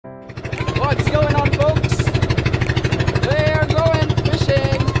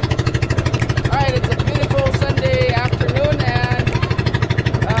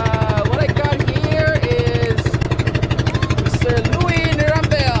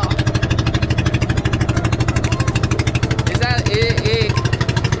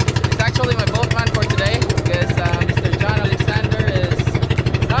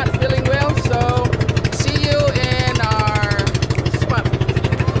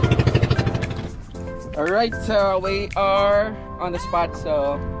Alright, so we are on the spot,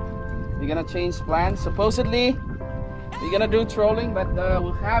 so we're gonna change plans. Supposedly we're gonna do trolling, but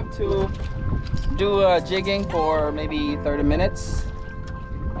we'll have to do jigging for maybe 30 minutes,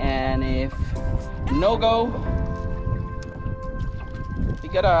 and if no go, we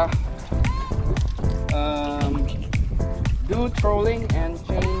gotta do trolling and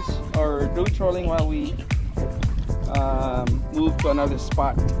change, or do trolling while we move to another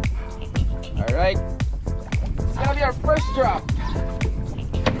spot. Alright, it's gonna be our first drop.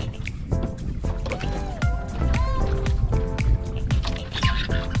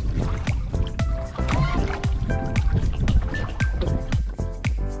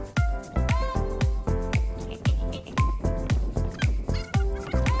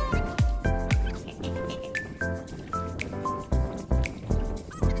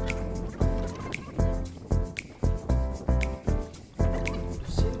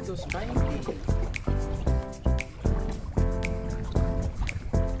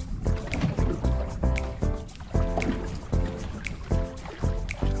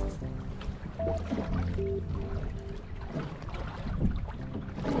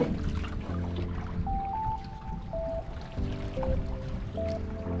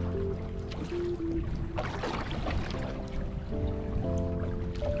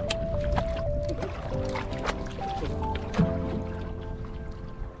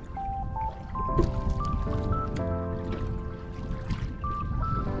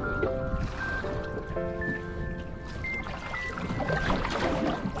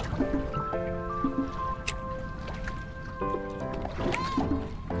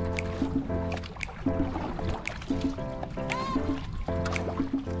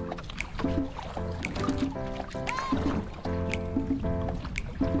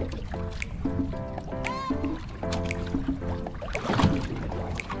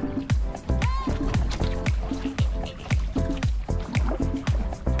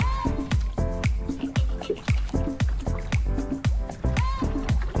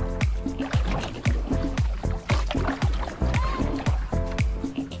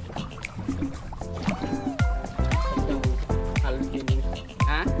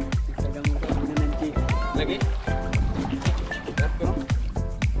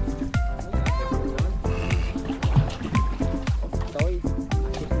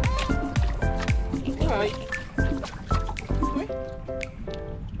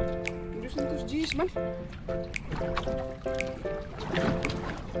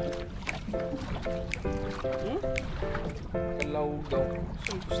 Kalau daw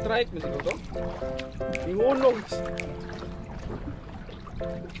strike man siguro to. Ingulong.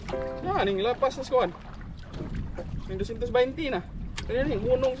 Yan, ning lapas na skuan. Ning 220 na. Kanya ning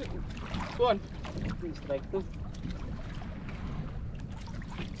ngunong skuan. Strike to.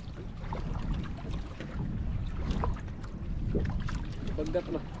 Pagdat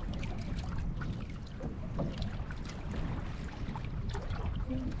na.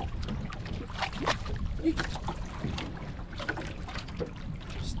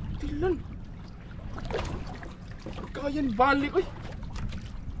 Stilan. Kayan balik oi.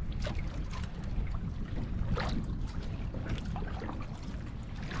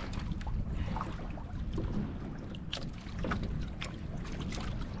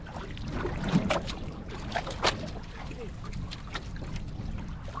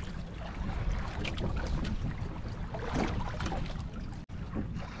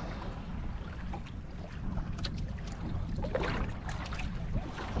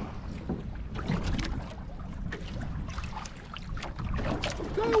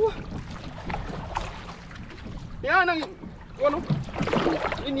 Yan ang ano?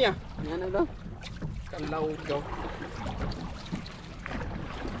 Linya. Yan ang daw. Kalaw daw.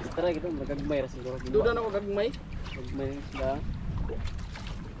 Strike ito, magagmay ra siguro. Duda na ko gagmay. Gagmay da.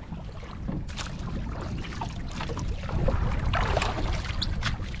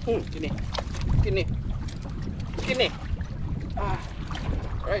 Kini. Kini. Kini.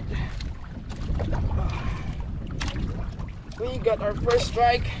 Right. We got our first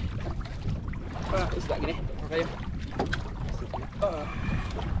strike. Isda gini. Okay.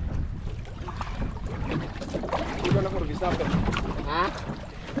 Udah na ko rugi snapper. Ha?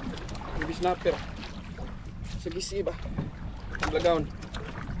 Rugi snapper. Sagisi ba? Ang lagawan.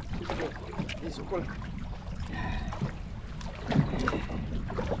 Isukol.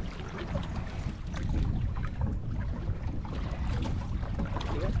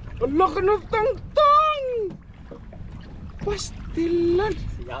 Allah ka na tang-tang! Pastilan!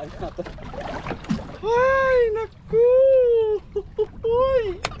 Siyahan na to. Ay, naku!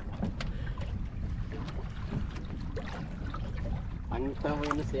 Uy! Tangta mo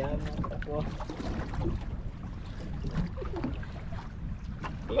yun siya. Ako.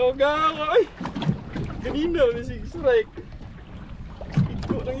 Loga ako ay! Ganina may sig strike.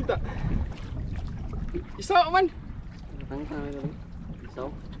 Ito lang ita. Isa man! Tangta mo yun.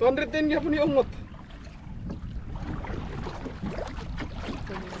 Isaw? 210 nga po ni Umot.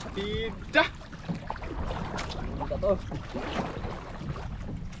 Tidak! Ano to?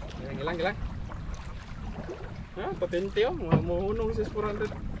 Gilang. Ha? Patente oh. Mahunong sa 400.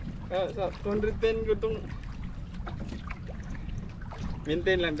 Sa 210 ko itong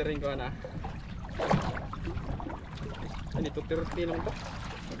maintain lang na rin ko na. Ano ito 30 lang ito?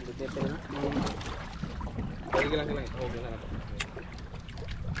 30 na? Gilang. Oh, gilang ako.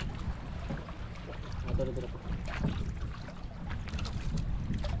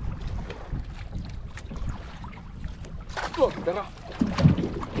 Ito. Oh, dara.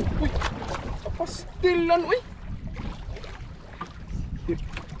 Uy! Pastilan, uy!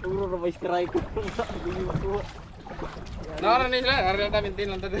 Puro na may strike. Nara na sila, nara lang maintain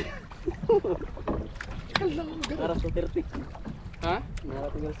lang tadi. Harap sa 30. Ha?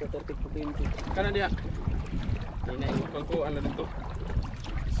 Harap tinggal sa 30 po 20. Kana dia. Ini ikut ko ala dito.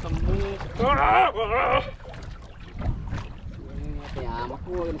 Semua. Kaya ako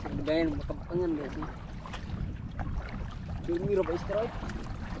wala sa bigayan makapangan guys. Dumiro pa strike.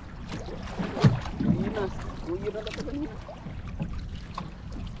 Ayun na. Uyo na dapat kanina.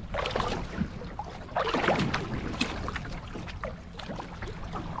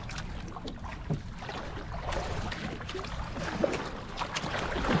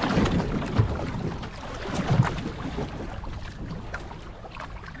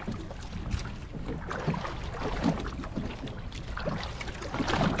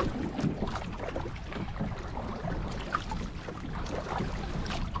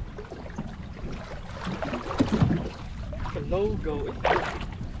 Logo.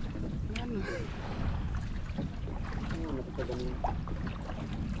 Ano? Ano napagagaling.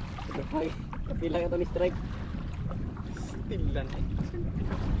 Sabay. Kapila ka ito ni strike. Stilan eh.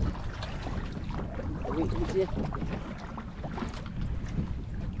 Uwi siya.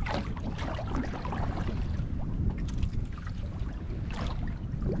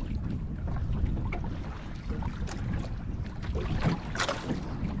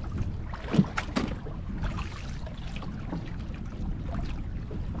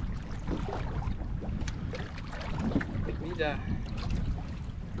 Tidak.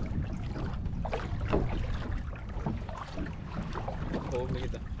 Oh,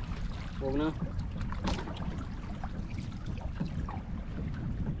 kita. Huwag na.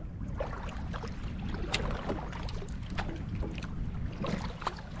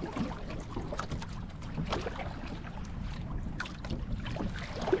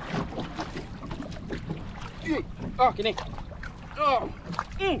 Oh, kini. Oh.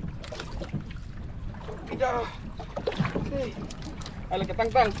 Tidak. Okay. Ala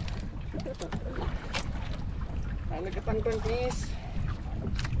ketang-tang. Ala ketang-tang, please.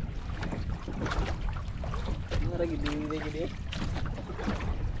 Mara gede.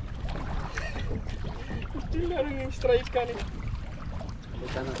 Tidak ada yang strike kan ini.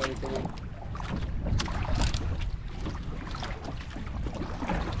 Bukan apa itu.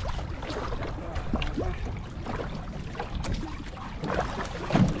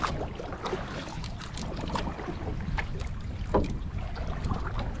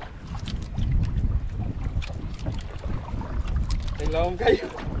 Lawom kayo.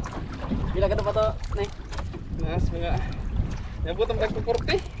 Bila ka dapat to, nih. Nas mga. Nyabot ang tag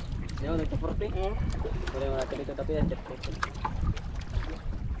 40. Yo, nagpo-40. Oh. Boleh mati dito tapi ya cepet.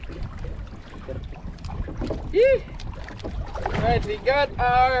 Right, we got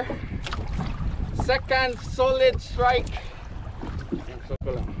our second solid strike.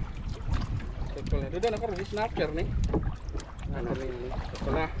 Sokol lang. Doon ako rin snacker ni. Ano rin ni?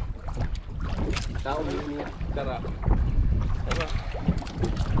 Sokol na. Tao ni. Tara.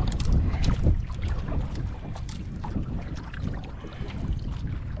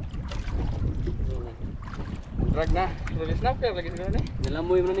 Drag na. Release snacker lagi siguro ni.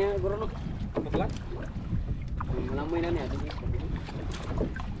 Nalamoy mo na niya, guro no. Betul lang. Nalamoy na niya.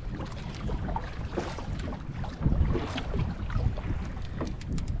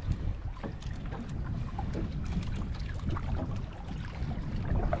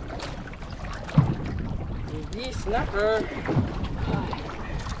 Snapper.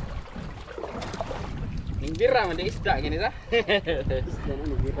 Ning bira man di isda gini ta. Isda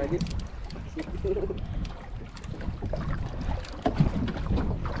na bira gid.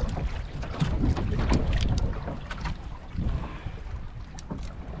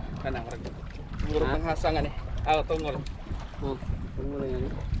 Kana marag. Siguro panghasangan eh. Aw tungol. Oh,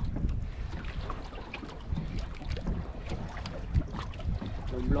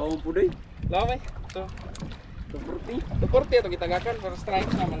 Lawang po doy. Lawang eh. So, 240. 240 ito gitagakan para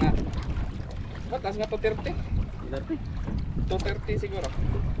strike na mga batas nga 230. 230 siguro.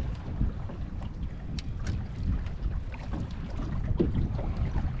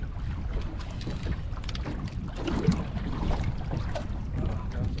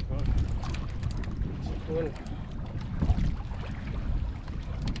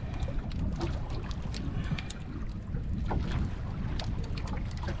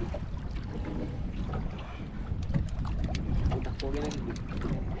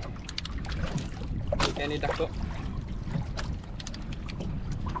 Ini dako.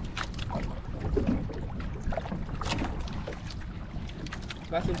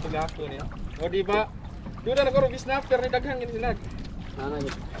 Lasin pagako niya. O di ba? Doon na nagkaroon snapper ni daghang ini sila. Ano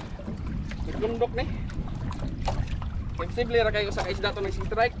yun? Itundok ni. Imposible ra kayo sa isda to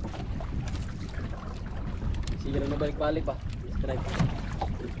nag-strike. Sige na balik-balik pa. Strike.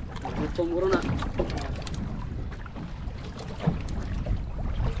 Gutom ko na.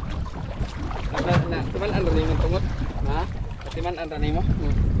 Na, cuman ang ranay mo tungot. Ha? Cuman ang ranay mo.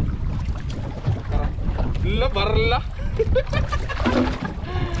 Tara. Lo barla.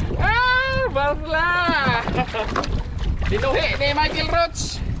 Barla. Dinuhi ni Michael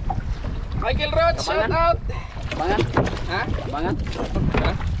Roach. Michael Roach, shout out. Bangat. Ha? Bangat.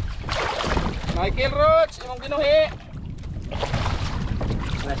 Ha? Michael Roach, imong ginuhi.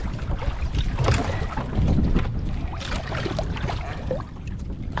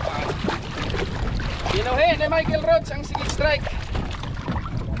 Ginuhi ni Michael Roach ang sige strike.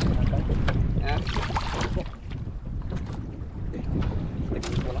 Ha?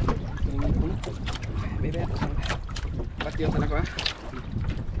 Bebe, patio sana ko ha.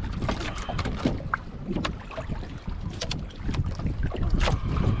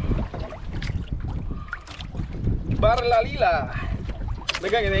 Barla lila.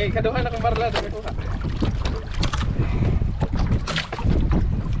 Dagang ini kaduhan akong barla dami ko ha.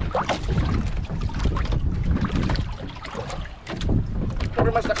 Pero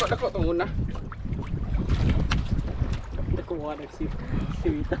mas dako-dako tong una. Ako mo na si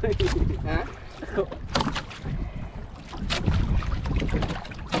Vita. Ha? Ako.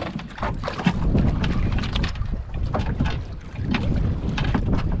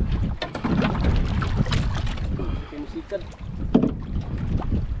 Musikan.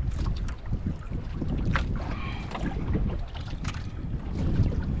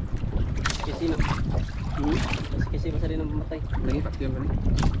 Kasi na. Kasi masa din ang mamatay. Lagi patio man.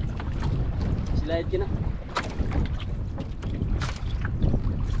 Silahit ka na.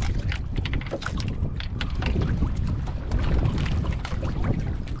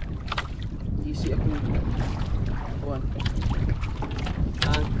 Isi ako. Kuan.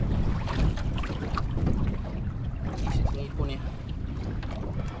 Ah, Isi ng ipon niya.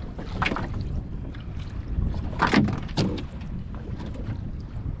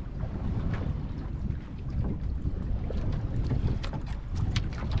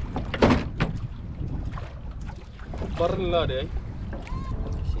 Barla deh.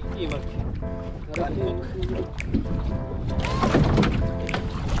 Sige mag.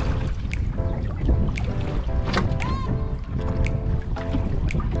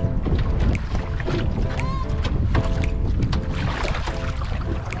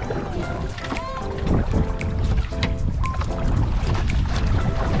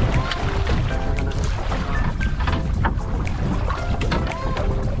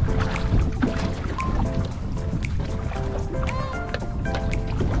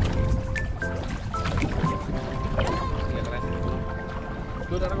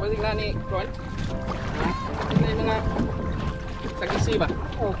 Doon na balik na ni Kuan. Ito yung mga sagisi ba?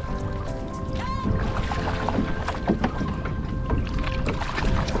 oh.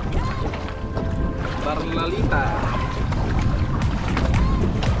 Barlalita.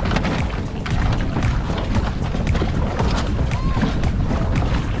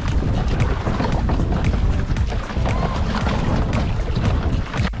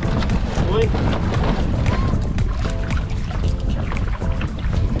 Uy.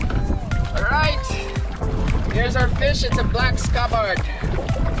 Here's our fish, it's a black scabbard.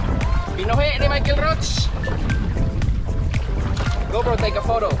 Pinuhi ni Michael Roach. GoPro, take a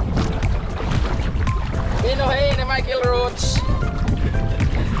photo. Pinuhi ni Michael Roach.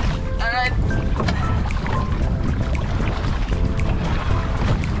 Alright.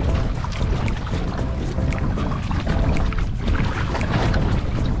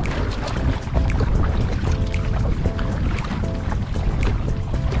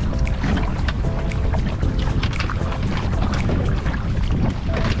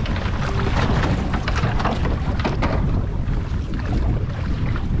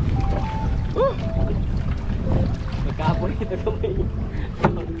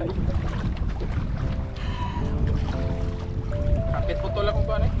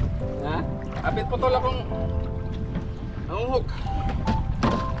 man eh. Ha? Apit putol akong ang hook.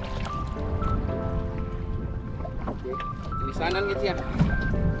 Okay. Ilisanan git yan.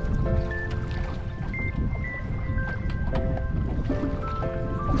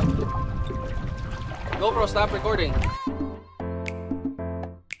 GoPro, stop recording.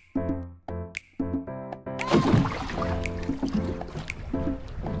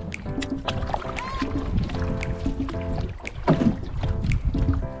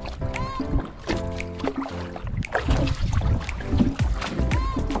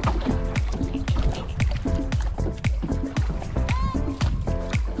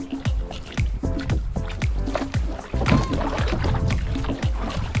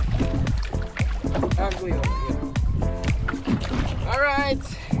 Alright,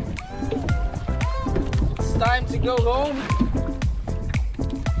 it's time to go home.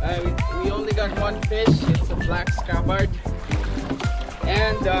 We only got one fish, it's a black scabbard.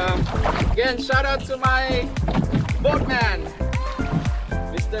 And again, shout out to my boatman,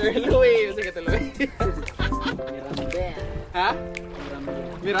 Mr. Louis. Mirambel. Huh?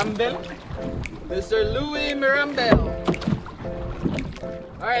 Mirambel? Mr. Louis Mirambel.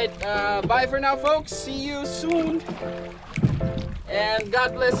 Alright, bye for now, folks. See you soon. And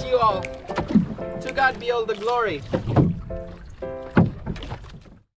God bless you all. To God be all the glory.